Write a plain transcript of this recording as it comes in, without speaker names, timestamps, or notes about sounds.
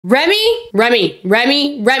Remy.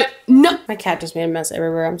 No, my cat just made a mess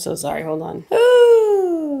everywhere. I'm so sorry. Hold on.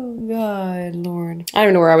 Oh, God, Lord. I don't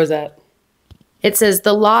even know where I was at. It says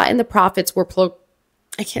the law and the prophets were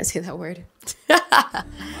I can't say that word.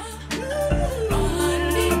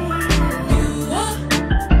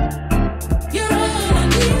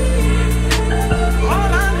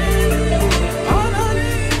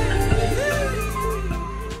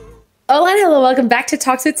 Hola and hello, welcome back to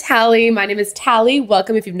Talks with Tali. My name is Tali.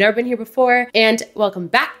 Welcome if you've never been here before, and welcome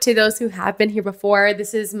back to those who have been here before.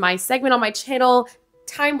 This is my segment on my channel,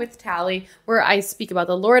 Time with Tali, where I speak about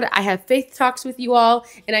the Lord. I have faith talks with you all,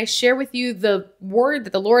 and I share with you the word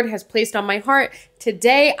that the Lord has placed on my heart.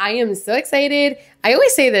 Today, I am so excited. I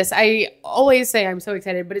always say this. I always say I'm so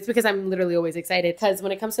excited, but it's because I'm literally always excited, because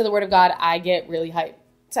when it comes to the word of God, I get really hyped.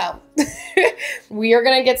 So we are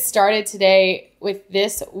going to get started today with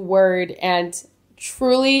this word, and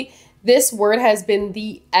truly this word has been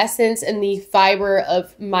the essence and the fiber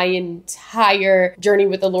of my entire journey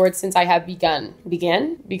with the Lord since I have begun.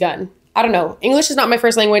 I don't know. English is not my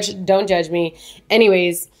first language. Don't judge me.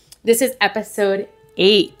 Anyways, this is episode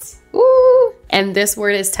 8. Woo! And this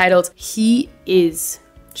word is titled, He is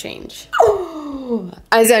Change.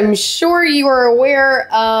 As I'm sure you are aware,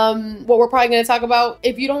 what we're probably going to talk about,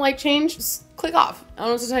 if you don't like change, just click off. I don't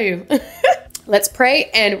know what to tell you. Let's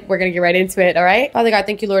pray, and we're going to get right into it, all right? Father God,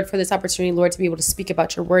 thank you, Lord, for this opportunity, Lord, to be able to speak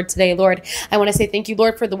about your word today, Lord. I want to say thank you,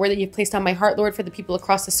 Lord, for the word that you've placed on my heart, Lord, for the people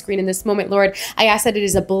across the screen in this moment, Lord. I ask that it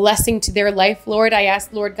is a blessing to their life, Lord. I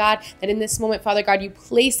ask, Lord God, that in this moment, Father God, you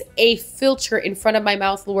place a filter in front of my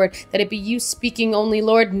mouth, Lord, that it be you speaking only,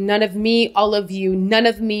 Lord. None of me, all of you. None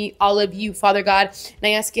of me, all of you, Father God. And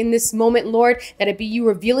I ask in this moment, Lord, that it be you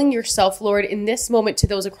revealing yourself, Lord, in this moment to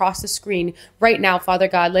those across the screen right now, Father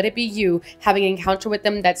God. Let it be you having an encounter with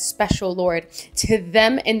them that's special, Lord. To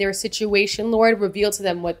them and their situation, Lord, reveal to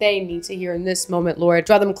them what they need to hear in this moment, Lord.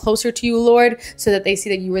 Draw them closer to you, Lord, so that they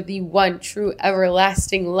see that you are the one true,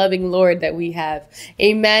 everlasting, loving Lord that we have.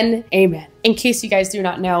 Amen. Amen. In case you guys do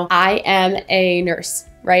not know, I am a nurse,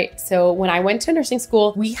 right? So when I went to nursing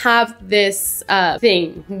school, we have this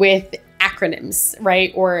thing with acronyms,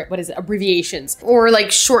 right? Or what is it? Abbreviations, or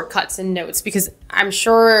like shortcuts and notes, because I'm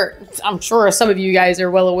sure some of you guys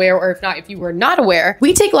are well aware, or if not, if you were not aware,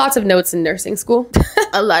 we take lots of notes in nursing school.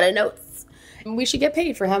 A lot of notes. We should get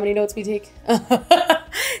paid for how many notes we take.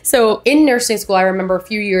 So in nursing school, I remember a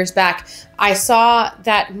few years back, I saw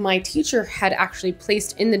that my teacher had actually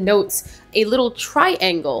placed in the notes a little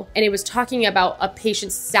triangle, and it was talking about a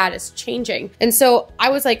patient's status changing. And so I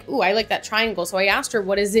was like, ooh, I like that triangle. So I asked her,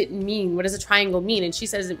 what does it mean? What does a triangle mean? And she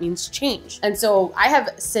says it means change. And so I have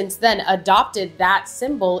since then adopted that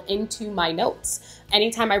symbol into my notes.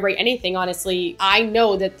 Anytime I write anything, honestly, I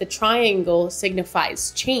know that the triangle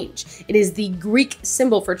signifies change. It is the Greek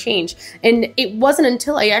symbol for change. And it wasn't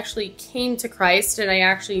until I actually came to Christ and I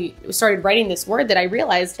actually started writing this word that I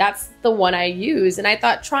realized that's the one I use. And I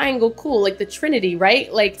thought triangle, cool, like the Trinity,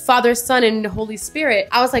 right? Like Father, Son, and Holy Spirit.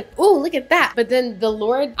 I was like, oh, look at that. But then the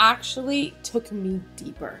Lord actually took me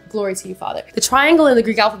deeper. Glory to you, Father. The triangle in the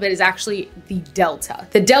Greek alphabet is actually the delta.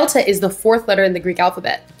 The delta is the 4th letter in the Greek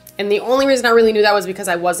alphabet. And the only reason I really knew that was because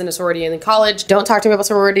I was in a sorority in college. Don't talk to me about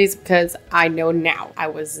sororities, because I know now. I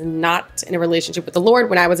was not in a relationship with the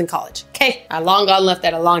Lord when I was in college. Okay, I long gone left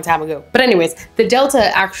that a long time ago. But anyways, the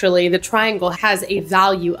delta, actually, the triangle has a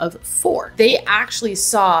value of 4. They actually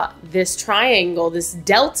saw this triangle, this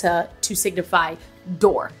delta, to signify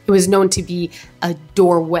door. It was known to be a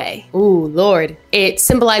doorway. Ooh, Lord. It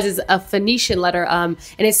symbolizes a Phoenician letter, and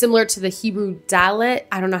it's similar to the Hebrew dalet.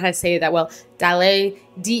 I don't know how to say it that well. Dalet,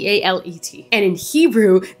 D-A-L-E-T. And in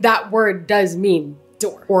Hebrew, that word does mean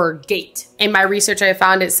door or gate. In my research, I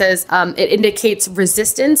found it says it indicates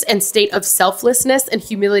resistance and state of selflessness and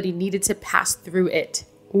humility needed to pass through it.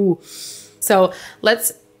 Ooh. So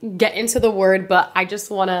let's get into the word, but I just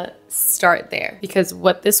want to start there, because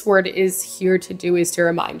what this word is here to do is to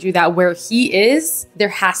remind you that where he is, there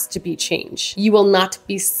has to be change. You will not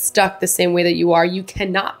be stuck the same way that you are. You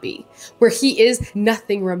cannot be. Where he is,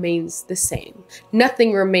 nothing remains the same.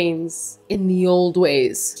 Nothing remains in the old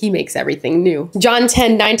ways. He makes everything new. John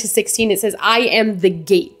 10:9-16, it says, I am the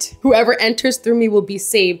gate. Whoever enters through me will be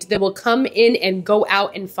saved. They will come in and go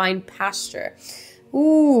out and find pasture.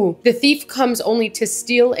 Ooh, the thief comes only to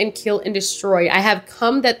steal and kill and destroy. I have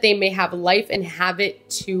come that they may have life and have it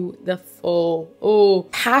to the full. Oh,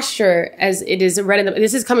 pasture, as it is read in the,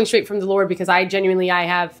 this is coming straight from the Lord, because I genuinely,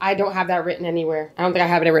 I don't have that written anywhere. I don't think I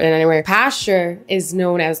have it written anywhere. Pasture is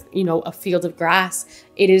known as, you know, a field of grass.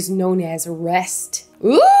 It is known as rest.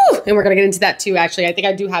 Ooh, and we're gonna get into that too. Actually, I think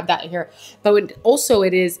I do have that here. But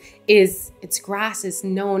its grass is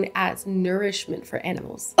known as nourishment for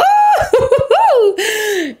animals.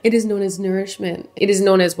 It is known as nourishment. It is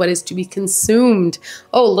known as what is to be consumed.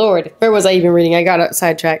 Oh Lord, where was I even reading? I got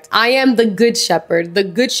sidetracked. I am the good shepherd. The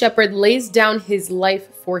good shepherd lays down his life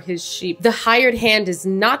for his sheep. The hired hand is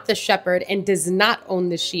not the shepherd and does not own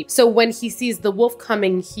the sheep. So when he sees the wolf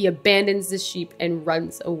coming, he abandons the sheep and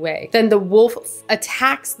runs away. Then the wolf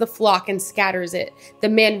attacks the flock and scatters it. The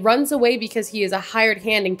man runs away because he is a hired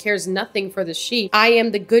hand and cares nothing for the sheep. I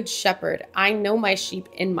am the good shepherd. I know my sheep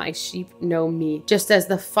and my sheep know me. Just as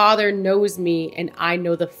the Father knows me and I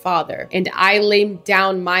know the Father, and I lay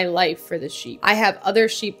down my life for the sheep. I have other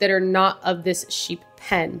sheep that are not of this sheep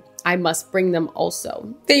pen. I must bring them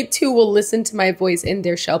also. They too will listen to my voice, and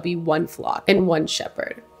there shall be one flock and one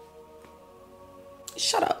shepherd.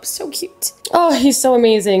 Shut up, so cute. Oh, he's so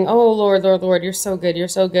amazing. Oh Lord, Lord, Lord, you're so good. You're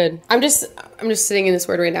so good. I'm just sitting in this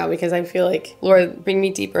word right now because I feel like, Lord, bring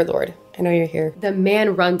me deeper, Lord. I know you're here. The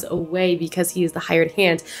man runs away because he is the hired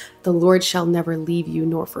hand. The Lord shall never leave you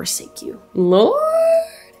nor forsake you. Lord.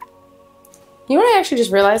 You know what I actually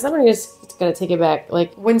just realized? I'm gonna take it back.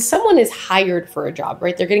 Like, when someone is hired for a job,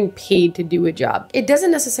 right? They're getting paid to do a job. It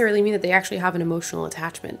doesn't necessarily mean that they actually have an emotional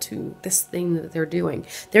attachment to this thing that they're doing.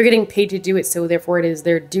 They're getting paid to do it, so therefore it is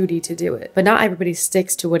their duty to do it. But not everybody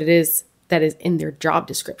sticks to what it is that is in their job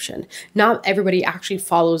description. Not everybody actually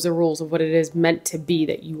follows the rules of what it is meant to be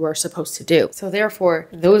that you are supposed to do. So therefore,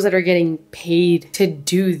 those that are getting paid to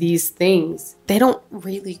do these things, they don't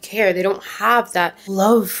really care. They don't have that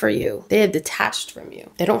love for you. They have detached from you.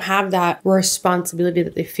 They don't have that responsibility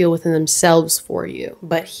that they feel within themselves for you.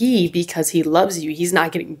 But he, because he loves you, he's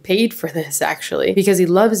not getting paid for this actually. Because he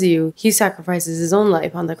loves you, he sacrifices his own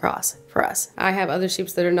life on the cross for us. I have other sheep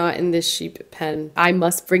that are not in this sheep pen. I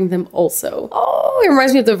must bring them also. Oh, it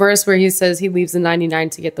reminds me of the verse where he says he leaves the 99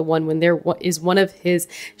 to get the one. When there is one of his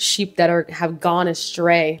sheep that have gone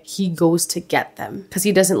astray, he goes to get them because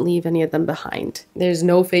he doesn't leave any of them behind. There's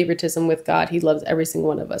no favoritism with God. He loves every single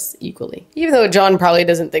one of us equally. Even though John probably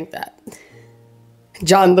doesn't think that.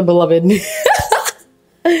 John the beloved.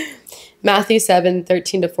 Matthew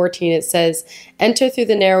 7:13-14, it says, enter through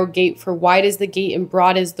the narrow gate, for wide is the gate and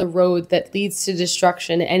broad is the road that leads to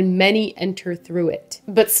destruction, and many enter through it.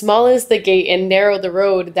 But small is the gate and narrow the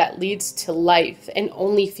road that leads to life, and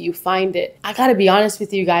only few find it. I gotta be honest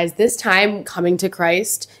with you guys, this time coming to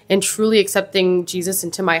Christ and truly accepting Jesus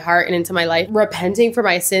into my heart and into my life, repenting for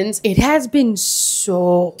my sins, it has been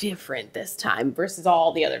so different this time versus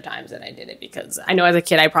all the other times that I did it. Because I know as a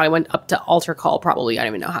kid, I probably went up to altar call probably, I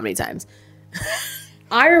don't even know how many times.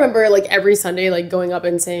 I remember like every Sunday, like going up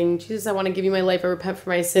and saying, Jesus, I want to give you my life. I repent for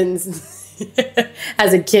my sins.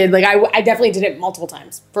 As a kid, like I definitely did it multiple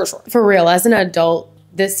times, for sure. For real, as an adult,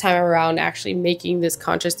 this time around, actually making this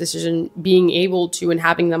conscious decision, being able to and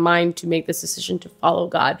having the mind to make this decision to follow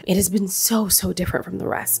God, it has been so different from the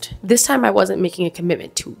rest. This time I wasn't making a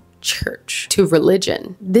commitment to church, to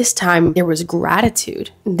religion. This time there was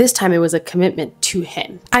gratitude. This time it was a commitment to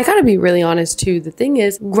him. I gotta be really honest too. The thing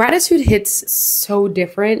is, gratitude hits so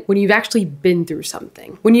different when you've actually been through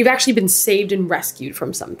something, when you've actually been saved and rescued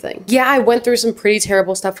from something. Yeah, I went through some pretty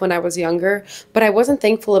terrible stuff when I was younger, but I wasn't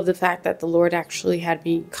thankful of the fact that the Lord actually had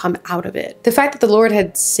me come out of it. The fact that the Lord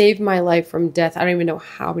had saved my life from death, I don't even know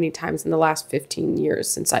how many times in the last 15 years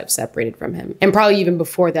since I've separated from him. And probably even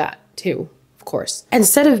before that too. Of course.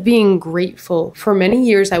 Instead of being grateful, for many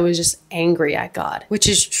years I was just angry at God, which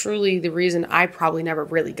is truly the reason I probably never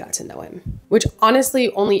really got to know him, which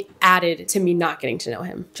honestly only added to me not getting to know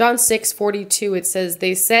him. John 6:42, it says,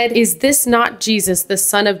 they said, is this not Jesus, the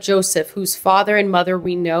son of Joseph, whose father and mother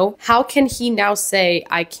we know? How can he now say,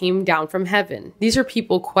 I came down from heaven? These are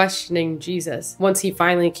people questioning Jesus once he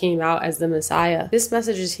finally came out as the Messiah. This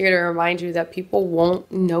message is here to remind you that people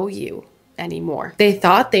won't know you anymore. They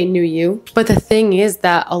thought they knew you, but the thing is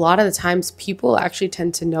that a lot of the times people actually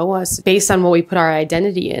tend to know us based on what we put our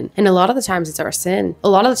identity in. And a lot of the times it's our sin. A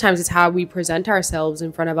lot of the times it's how we present ourselves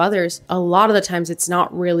in front of others. A lot of the times it's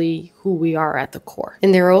not really who we are at the core.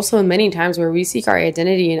 And there are also many times where we seek our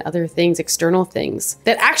identity in other things, external things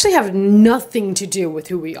that actually have nothing to do with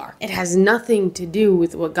who we are. It has nothing to do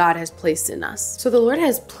with what God has placed in us. So the Lord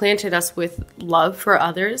has planted us with love for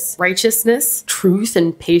others, righteousness, truth,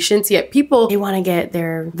 and patience, yet people, they want to get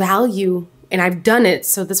their value, and I've done it,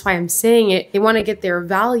 so that's why I'm saying it. They want to get their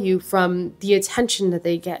value from the attention that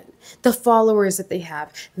they get, the followers that they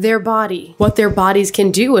have, their body, what their bodies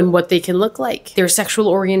can do and what they can look like, their sexual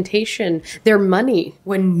orientation, their money,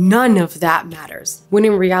 when none of that matters. When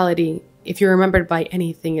in reality, if you're remembered by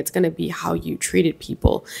anything, it's going to be how you treated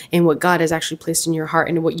people and what God has actually placed in your heart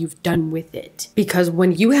and what you've done with it. Because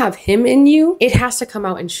when you have him in you, it has to come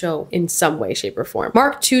out and show in some way, shape, or form.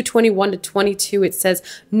 Mark 2:21-22, it says,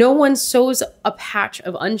 "No one sews a patch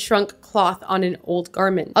of unshrunk cloth on an old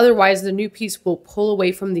garment. Otherwise, the new piece will pull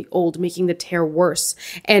away from the old, making the tear worse.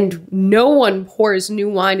 And no one pours new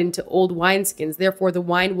wine into old wineskins. Therefore, the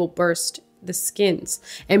wine will burst the skins,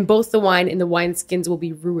 and both the wine and the wineskins will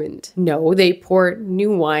be ruined. No, they pour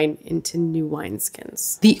new wine into new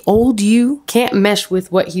wineskins." The old you can't mesh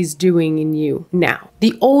with what he's doing in you now.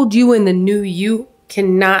 The old you and the new you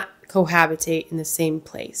cannot cohabitate in the same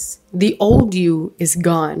place. The old you is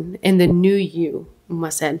gone, and the new you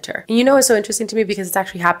must enter. And you know, it's so interesting to me because it's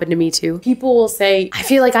actually happened to me too. People will say, "I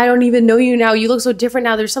feel like I don't even know you now. You look so different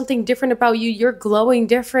now. There's something different about you. You're glowing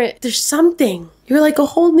different. There's something. You're like a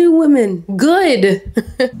whole new woman." Good.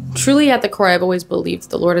 Truly at the core, I've always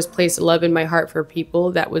believed the Lord has placed a love in my heart for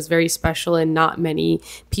people that was very special, and not many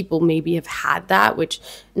people maybe have had that, which,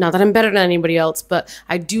 not that I'm better than anybody else, but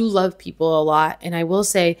I do love people a lot. And I will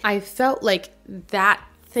say, I felt like that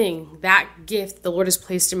gift the Lord has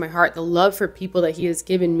placed in my heart, the love for people that he has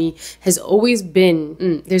given me, has always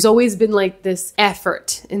been, there's always been like this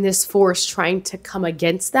effort and this force trying to come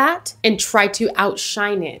against that and try to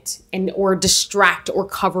outshine it or distract or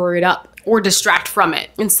cover it up or distract from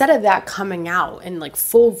it. Instead of that coming out and like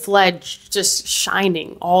full-fledged just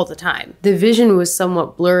shining all the time. The vision was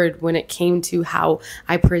somewhat blurred when it came to how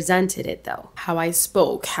I presented it though, how I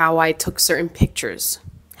spoke, how I took certain pictures,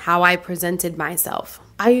 how I presented myself.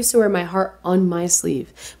 I used to wear my heart on my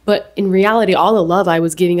sleeve, but in reality, all the love I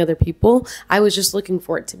was giving other people, I was just looking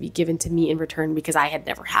for it to be given to me in return because I had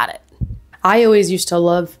never had it. I always used to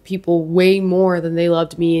love people way more than they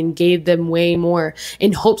loved me and gave them way more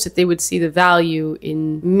in hopes that they would see the value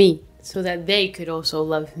in me so that they could also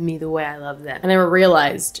love me the way I love them. And I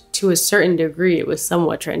realized to a certain degree it was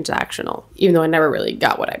somewhat transactional, even though I never really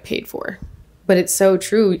got what I paid for. But it's so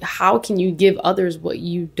true. How can you give others what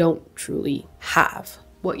you don't truly have?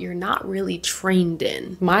 What you're not really trained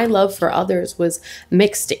in. My love for others was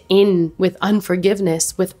mixed in with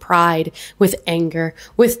unforgiveness, with pride, with anger,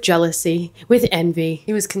 with jealousy, with envy.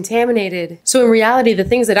 It was contaminated. So in reality, the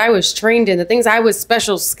things that I was trained in, the things I was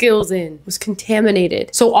special skills in, was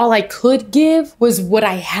contaminated. So all I could give was what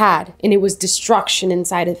I had, and it was destruction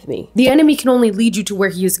inside of me. The enemy can only lead you to where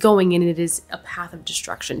he is going, and it is a path of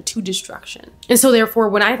destruction, to destruction. And so therefore,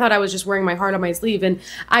 when I thought I was just wearing my heart on my sleeve and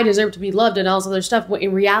I deserved to be loved and all this other stuff, what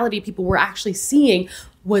in reality people were actually seeing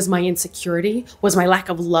was my insecurity, was my lack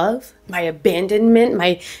of love, my abandonment,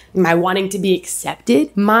 my wanting to be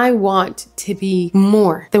accepted, my want to be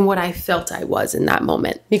more than what I felt I was in that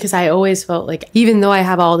moment. Because I always felt like even though I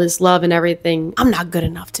have all this love and everything, I'm not good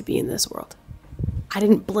enough to be in this world. I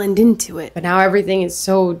didn't blend into it. But now everything is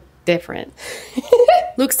so different.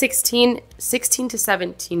 Luke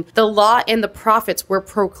 16:16-17. The law and the prophets were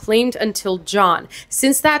proclaimed until John.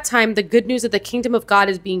 Since that time, the good news of the kingdom of God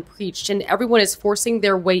is being preached, and everyone is forcing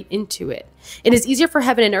their way into it. It is easier for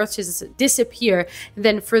heaven and earth to disappear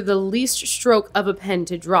than for the least stroke of a pen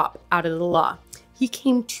to drop out of the law. He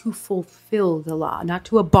came to fulfill the law, not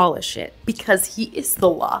to abolish it, because he is the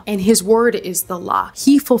law and his word is the law.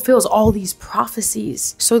 He fulfills all these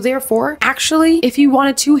prophecies. So therefore, actually, if you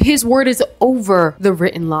wanted to, his word is over the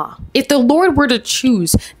written law. If the Lord were to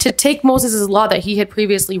choose to take Moses' law that he had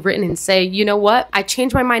previously written and say, you know what, I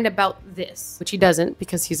changed my mind about this, which he doesn't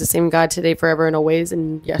because he's the same God today, forever, and always,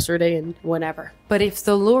 and yesterday and whenever. But if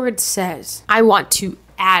the Lord says, I want to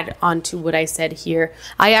add on to what I said here,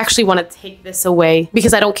 I actually want to take this away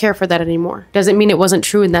because I don't care for that anymore. Doesn't mean it wasn't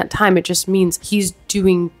true in that time. It just means he's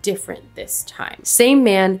doing different this time. Same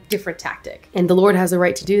man, different tactic. And the Lord has the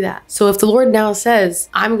right to do that. So if the Lord now says,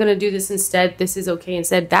 I'm going to do this instead, this is okay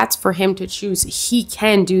instead, that's for him to choose. He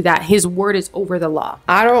can do that. His word is over the law.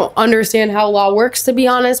 I don't understand how law works, to be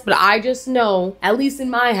honest, but I just know, at least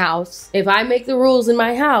in my house, if I make the rules in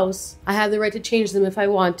my house, I have the right to change them if I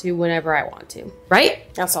want to, whenever I want to, right?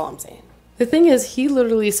 That's all I'm saying. The thing is, he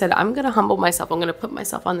literally said, I'm going to humble myself. I'm going to put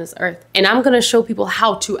myself on this earth and I'm going to show people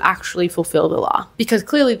how to actually fulfill the law, because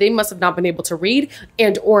clearly they must have not been able to read,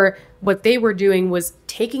 and or what they were doing was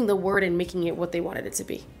taking the word and making it what they wanted it to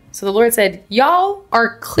be. So the Lord said, y'all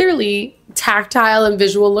are clearly tactile and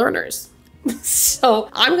visual learners. So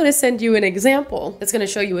I'm going to send you an example that's going to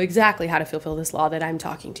show you exactly how to fulfill this law that I'm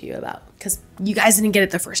talking to you about, because you guys didn't get it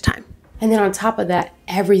the first time. And then on top of that,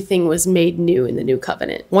 everything was made new in the new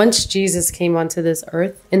covenant. Once Jesus came onto this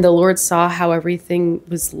earth and the Lord saw how everything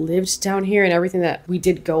was lived down here and everything that we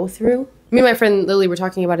did go through, Me and my friend Lily were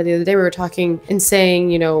talking about it the other day. We were talking and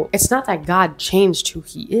saying, you know, it's not that God changed who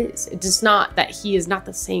he is. It's not that he is not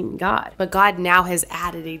the same God, but God now has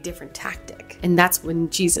added a different tactic. And that's when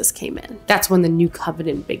Jesus came in. That's when the new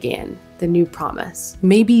covenant began, the new promise.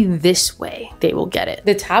 Maybe this way they will get it.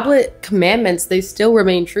 The tablet commandments, they still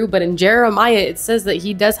remain true, but in Jeremiah, it says that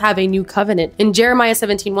he does have a new covenant. In Jeremiah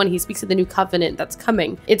 17:1, he speaks of the new covenant that's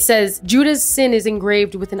coming. It says, Judah's sin is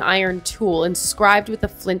engraved with an iron tool, inscribed with a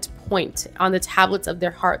flint point on the tablets of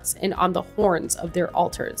their hearts and on the horns of their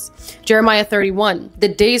altars. Jeremiah 31, the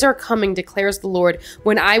days are coming, declares the Lord,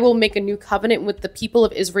 when I will make a new covenant with the people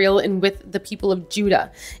of Israel and with the people of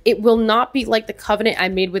Judah. It will not be like the covenant I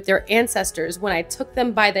made with their ancestors when I took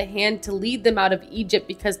them by the hand to lead them out of Egypt,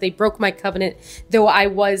 because they broke my covenant, though I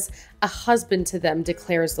was a husband to them,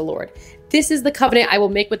 declares the Lord. This is the covenant I will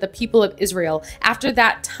make with the people of Israel. After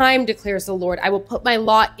that time, declares the Lord, I will put my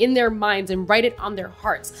law in their minds and write it on their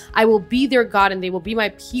hearts. I will be their God and they will be my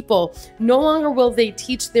people. No longer will they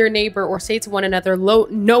teach their neighbor or say to one another,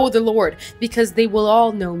 know the Lord, because they will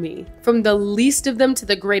all know me. From the least of them to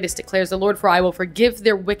the greatest, declares the Lord, for I will forgive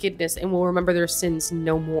their wickedness and will remember their sins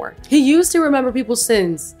no more. He used to remember people's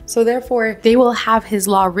sins, so therefore they will have his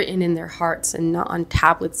law written in their hearts and not on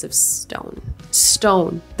tablets of stone.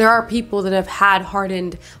 Stone. There are people that have had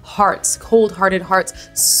hardened hearts, cold-hearted hearts,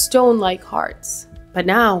 stone-like hearts. But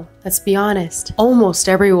now, let's be honest, almost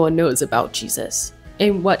everyone knows about Jesus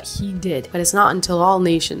and what he did. But it's not until all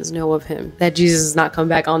nations know of him that Jesus has not come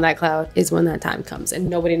back on that cloud is when that time comes, and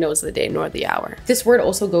nobody knows the day nor the hour. This word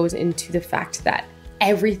also goes into the fact that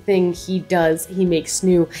everything he does, he makes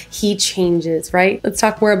new, he changes, right? Let's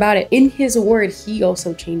talk more about it. In his word, he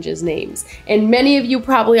also changes names. And many of you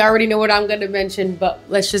probably already know what I'm going to mention, but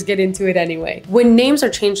let's just get into it anyway. When names are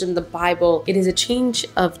changed in the Bible, it is a change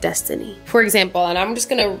of destiny. For example, and I'm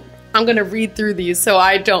gonna read through these so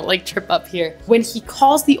I don't like trip up here. When he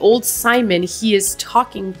calls the old Simon, he is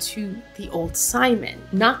talking to the old Simon,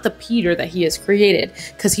 not the Peter that he has created,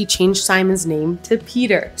 because he changed Simon's name to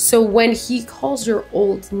Peter. So when he calls your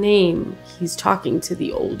old name, he's talking to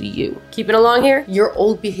the old you. Keeping along here? Your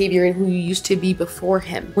old behavior and who you used to be before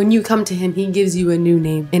him. When you come to him, he gives you a new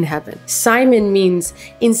name in heaven. Simon means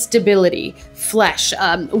instability, flesh,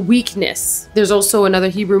 weakness. There's also another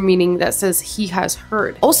Hebrew meaning that says he has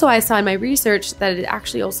heard. Also, I saw in my research that it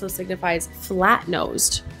actually also signifies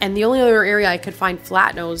flat-nosed. And the only other area I could find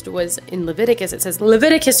flat-nosed was in Leviticus. It says,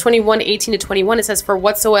 Leviticus 21:18-21, it says, for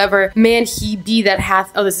whatsoever man he be that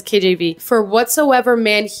hath, oh, this is KJV, for whatsoever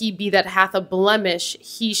man he be that hath a blemish,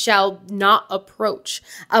 he shall not approach.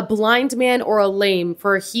 A blind man or a lame,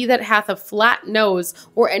 for he that hath a flat nose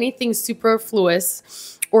or anything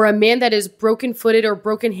superfluous, or a man that is broken-footed or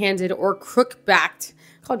broken-handed or crook-backed,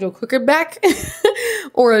 called Joe Crooked-back,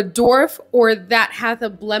 or a dwarf, or that hath a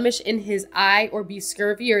blemish in his eye, or be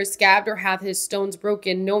scurvy or scabbed, or hath his stones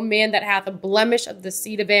broken. No man that hath a blemish of the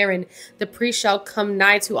seed of Aaron, the priest shall come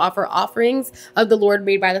nigh to offer offerings of the Lord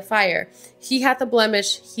made by the fire. He hath a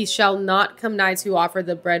blemish, he shall not come nigh to offer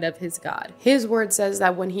the bread of his God. His word says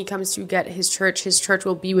that when he comes to get his church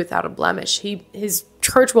will be without a blemish. His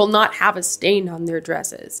church will not have a stain on their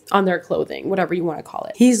dresses, on their clothing, whatever you want to call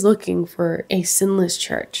it. He's looking for a sinless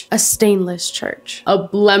church, a stainless church, a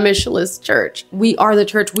blemishless church. We are the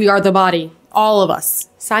church. We are the body. All of us.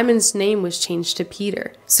 Simon's name was changed to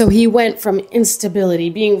Peter. So he went from instability,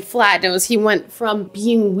 being flat-nosed, he went from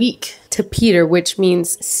being weak to Peter, which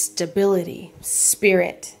means stability,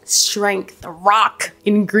 spirit, strength, a rock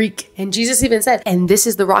in Greek. And Jesus even said, and this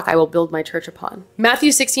is the rock I will build my church upon.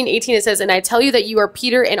 Matthew 16:18, it says, and I tell you that you are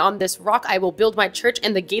Peter, and on this rock I will build my church,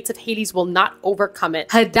 and the gates of Hades will not overcome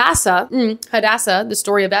it. Hadassah, the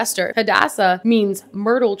story of Esther. Hadassah means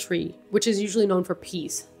myrtle tree, which is usually known for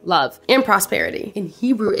peace, love, and prosperity. In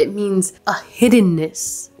Hebrew, it means a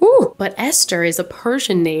hiddenness. Ooh, but Esther is a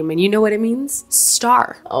Persian name, and you know what it means?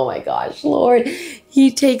 Star. Oh my gosh, Lord.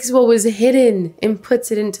 He takes what was hidden and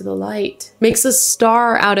puts it into the light. Makes a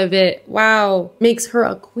star out of it. Wow. Makes her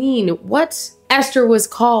a queen. What? Esther was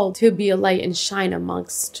called to be a light and shine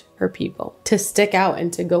amongst her people, to stick out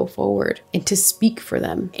and to go forward and to speak for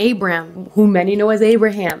them. Abram, who many know as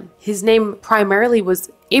Abraham, his name primarily was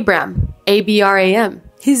Abram, A-B-R-A-M.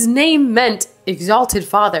 His name meant exalted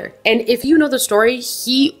father. And if you know the story,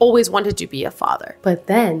 he always wanted to be a father. But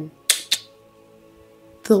then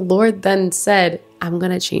the Lord then said, I'm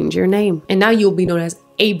going to change your name. And now you'll be known as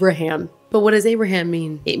Abraham. But what does Abraham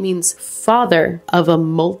mean? It means father of a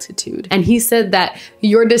multitude. And he said that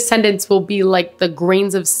your descendants will be like the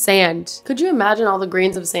grains of sand. Could you imagine all the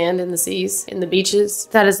grains of sand in the seas, in the beaches?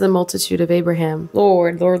 That is the multitude of Abraham.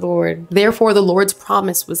 Lord, Lord, Lord. Therefore, the Lord's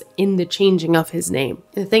promise was in the changing of his name.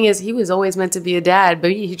 And the thing is, he was always meant to be a dad, but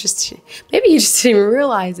maybe he just didn't even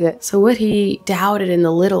realize it. So what he doubted in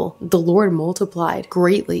the little, the Lord multiplied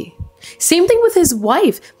greatly. Same thing with his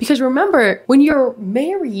wife, because remember, when you're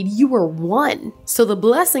married, you are one. So the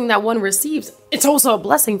blessing that one receives, it's also a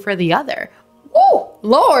blessing for the other. Oh,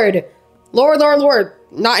 Lord, Lord, Lord, Lord.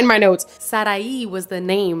 Not in my notes. Sarai was the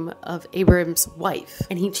name of Abraham's wife,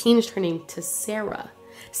 and he changed her name to Sarah.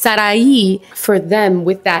 Sarai, for them,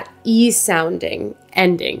 with that E sounding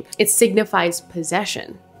ending, it signifies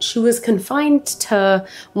possession. She was confined to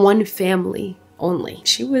one family only.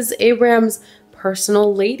 She was Abraham's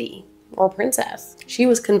personal lady or princess. She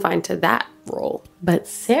was confined to that role. But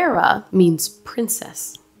Sarah means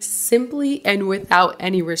princess, simply and without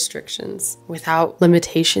any restrictions, without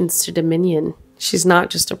limitations to dominion. She's not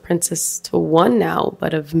just a princess to one now,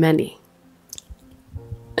 but of many.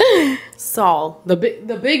 Saul, the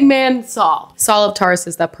big man Saul of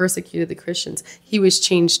Tarsus that persecuted the Christians, he was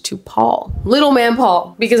changed to Paul, little man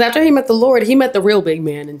Paul, because after he met the Lord, he met the real big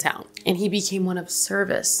man in town, and he became one of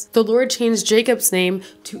service. The Lord changed Jacob's name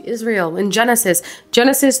to Israel in Genesis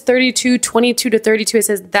 32:22-32. It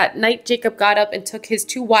says, that night Jacob got up and took his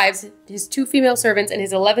 2 wives, his 2 female servants, and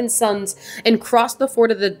his 11 sons, and crossed the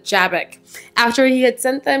ford of the Jabbok. After he had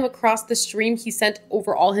sent them across the stream, he sent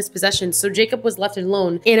over all his possessions. So Jacob was left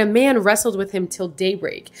alone, and a man wrestled with him till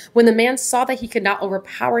daybreak. When the man saw that he could not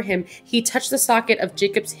overpower him, he touched the socket of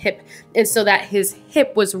Jacob's hip, and so that his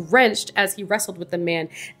hip was wrenched as he wrestled with the man.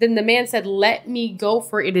 Then the man said, let me go,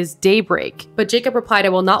 for it is daybreak. But Jacob replied, I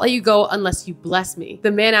will not let you go unless you bless me.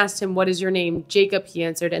 The man asked him, what is your name? Jacob, he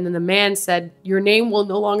answered. And then the man said, your name will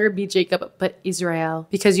no longer be Jacob, but Israel,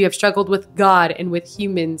 because you have struggled with God and with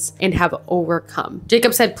humans and have overcome.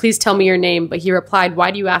 Jacob said, please tell me your name. But he replied,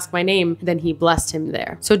 why do you ask my name? Then he blessed him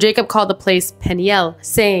there. So Jacob called the place Peniel,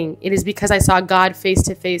 saying, it is because I saw God face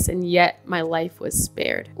to face, and yet my life was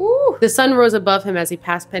spared. Ooh. The sun rose above him as he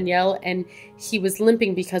passed Peniel, and he was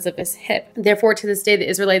limping because of his hip. Therefore, to this day, the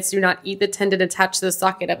Israelites do not eat the tendon attached to the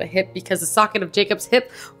socket of a hip, because the socket of Jacob's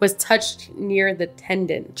hip was touched near the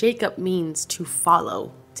tendon. Jacob means to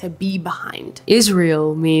follow, to be behind.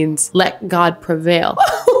 Israel means let God prevail.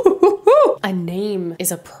 A name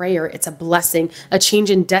is a prayer. It's a blessing, a change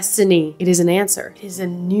in destiny. It is an answer. It is a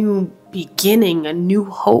new beginning, a new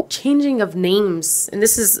hope. Changing of names, and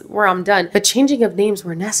this is where I'm done, but changing of names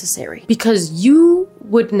were necessary because you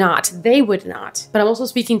would not, they would not, but I'm also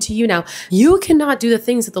speaking to you now. You cannot do the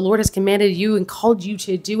things that the Lord has commanded you and called you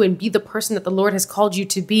to do and be the person that the Lord has called you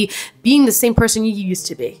to be, being the same person you used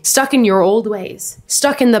to be. Stuck in your old ways,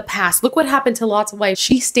 stuck in the past. Look what happened to Lot's wife.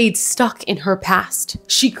 She stayed stuck in her past.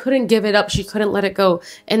 She couldn't give it up. She couldn't let it go.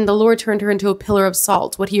 And the Lord turned her into a pillar of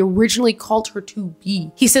salt, what he originally called her to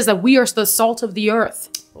be. He says that we are the salt of the earth.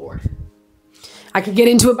 Lord, I could get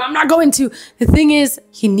into it, but I'm not going to. The thing is,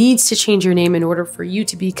 he needs to change your name in order for you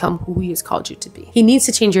to become who he has called you to be. He needs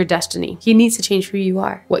to change your destiny. He needs to change who you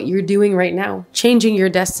are, what you're doing right now, changing your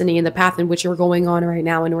destiny and the path in which you're going on right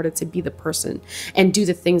now in order to be the person and do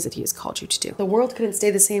the things that he has called you to do. The world couldn't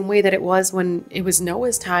stay the same way that it was when it was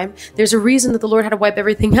Noah's time. There's a reason that the Lord had to wipe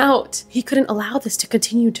everything out. He couldn't allow this to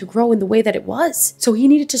continue to grow in the way that it was. So he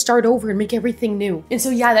needed to start over and make everything new. And so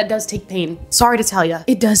yeah, that does take pain. Sorry to tell you,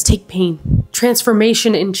 it does take pain.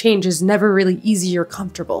 Transformation and change is never really easy or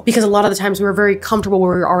comfortable because a lot of the times we're very comfortable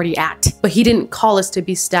where we're already at. But he didn't call us to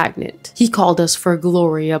be stagnant. He called us for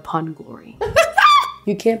glory upon glory.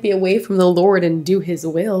 You can't be away from the Lord and do his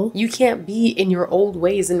will. You can't be in your old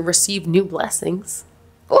ways and receive new blessings.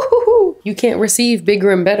 Ooh. You can't receive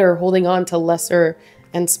bigger and better holding on to lesser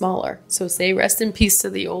and smaller. So say rest in peace to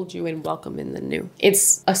the old you and welcome in the new.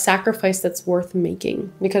 It's a sacrifice that's worth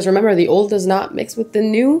making because remember, the old does not mix with the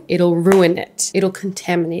new. It'll ruin it. It'll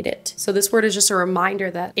contaminate it. So this word is just a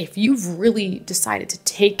reminder that if you've really decided to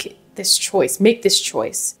take this choice, make this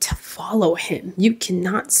choice to follow him, you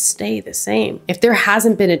cannot stay the same. If there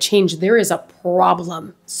hasn't been a change, there is a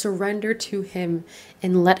problem. Surrender to him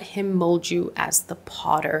and let him mold you as the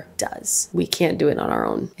potter does. We can't do it on our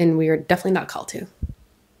own, and we are definitely not called to.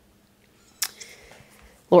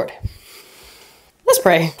 Lord, let's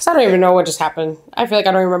pray, because I don't even know what just happened. I feel like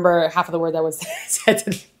I don't remember half of the word that was said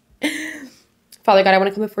to me. Father God, I want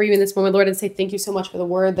to come before you in this moment, Lord, and say thank you so much for the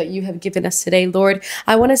word that you have given us today, Lord.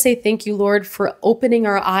 I want to say thank you, Lord, for opening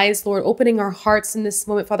our eyes, Lord, opening our hearts in this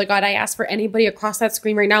moment. Father God, I ask for anybody across that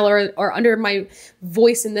screen right now, or under my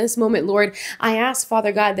voice in this moment, Lord, I ask,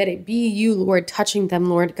 Father God, that it be you, Lord, touching them,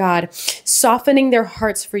 Lord God, softening their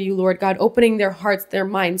hearts for you, Lord God, opening their hearts, their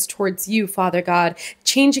minds towards you, Father God,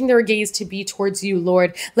 changing their gaze to be towards you,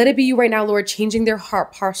 Lord. Let it be you right now, Lord, changing their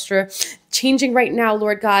heart posture, changing right now,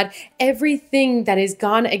 Lord God, everything that is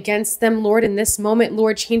gone against them, Lord, in this moment,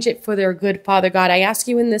 Lord, change it for their good, Father God. I ask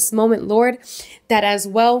you in this moment, Lord, that as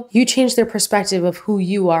well, you change their perspective of who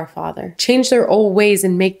you are, Father. Change their old ways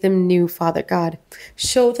and make them new, Father God.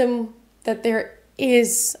 Show them that there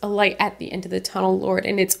is a light at the end of the tunnel, Lord,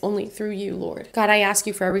 and it's only through you, Lord. God, I ask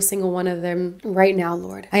you for every single one of them right now,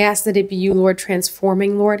 Lord. I ask that it be you, Lord,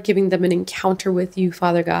 transforming, Lord, giving them an encounter with you,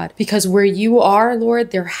 Father God, because where you are,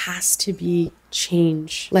 Lord, there has to be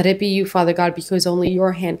change. Let it be you, Father God, because only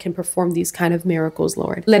your hand can perform these kind of miracles,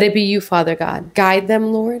 Lord. Let it be you, Father God. Guide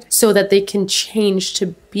them, Lord, so that they can change to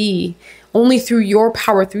be only through your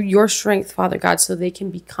power, through your strength, Father God, so they can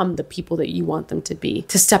become the people that you want them to be,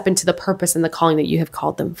 to step into the purpose and the calling that you have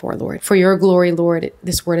called them for, Lord. For your glory, Lord,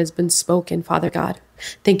 this word has been spoken, Father God.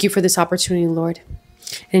 Thank you for this opportunity, Lord.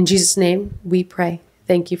 And in Jesus' name, we pray.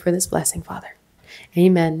 Thank you for this blessing, Father.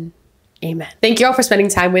 Amen. Amen. Thank you all for spending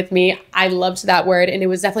time with me. I loved that word, and it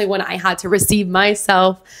was definitely one I had to receive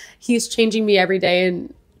myself. He's changing me every day,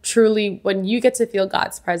 and truly, when you get to feel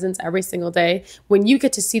God's presence every single day, when you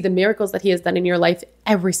get to see the miracles that he has done in your life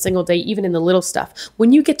every single day, even in the little stuff,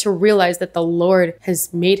 when you get to realize that the Lord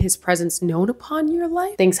has made his presence known upon your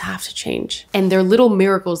life, things have to change. And they're little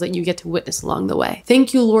miracles that you get to witness along the way.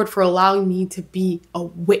 Thank you, Lord, for allowing me to be a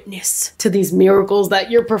witness to these miracles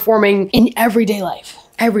that you're performing in everyday life.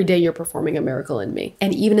 Every day you're performing a miracle in me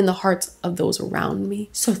and even in the hearts of those around me.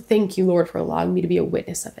 So thank you, Lord, for allowing me to be a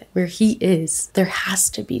witness of it. Where he is, there has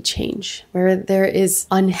to be change. Where there is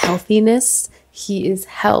unhealthiness, he is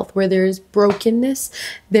health. Where there is brokenness,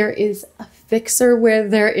 there is a fixer. Where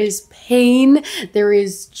there is pain, there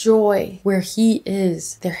is joy. Where he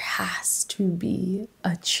is, there has to be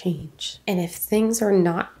a change. And if things are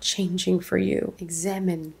not changing for you,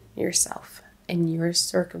 examine yourself and your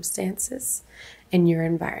circumstances and your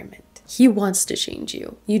environment. He wants to change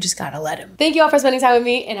you. You just gotta let him. Thank you all for spending time with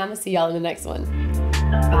me, and I'm gonna see y'all in the next one.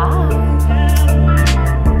 Bye.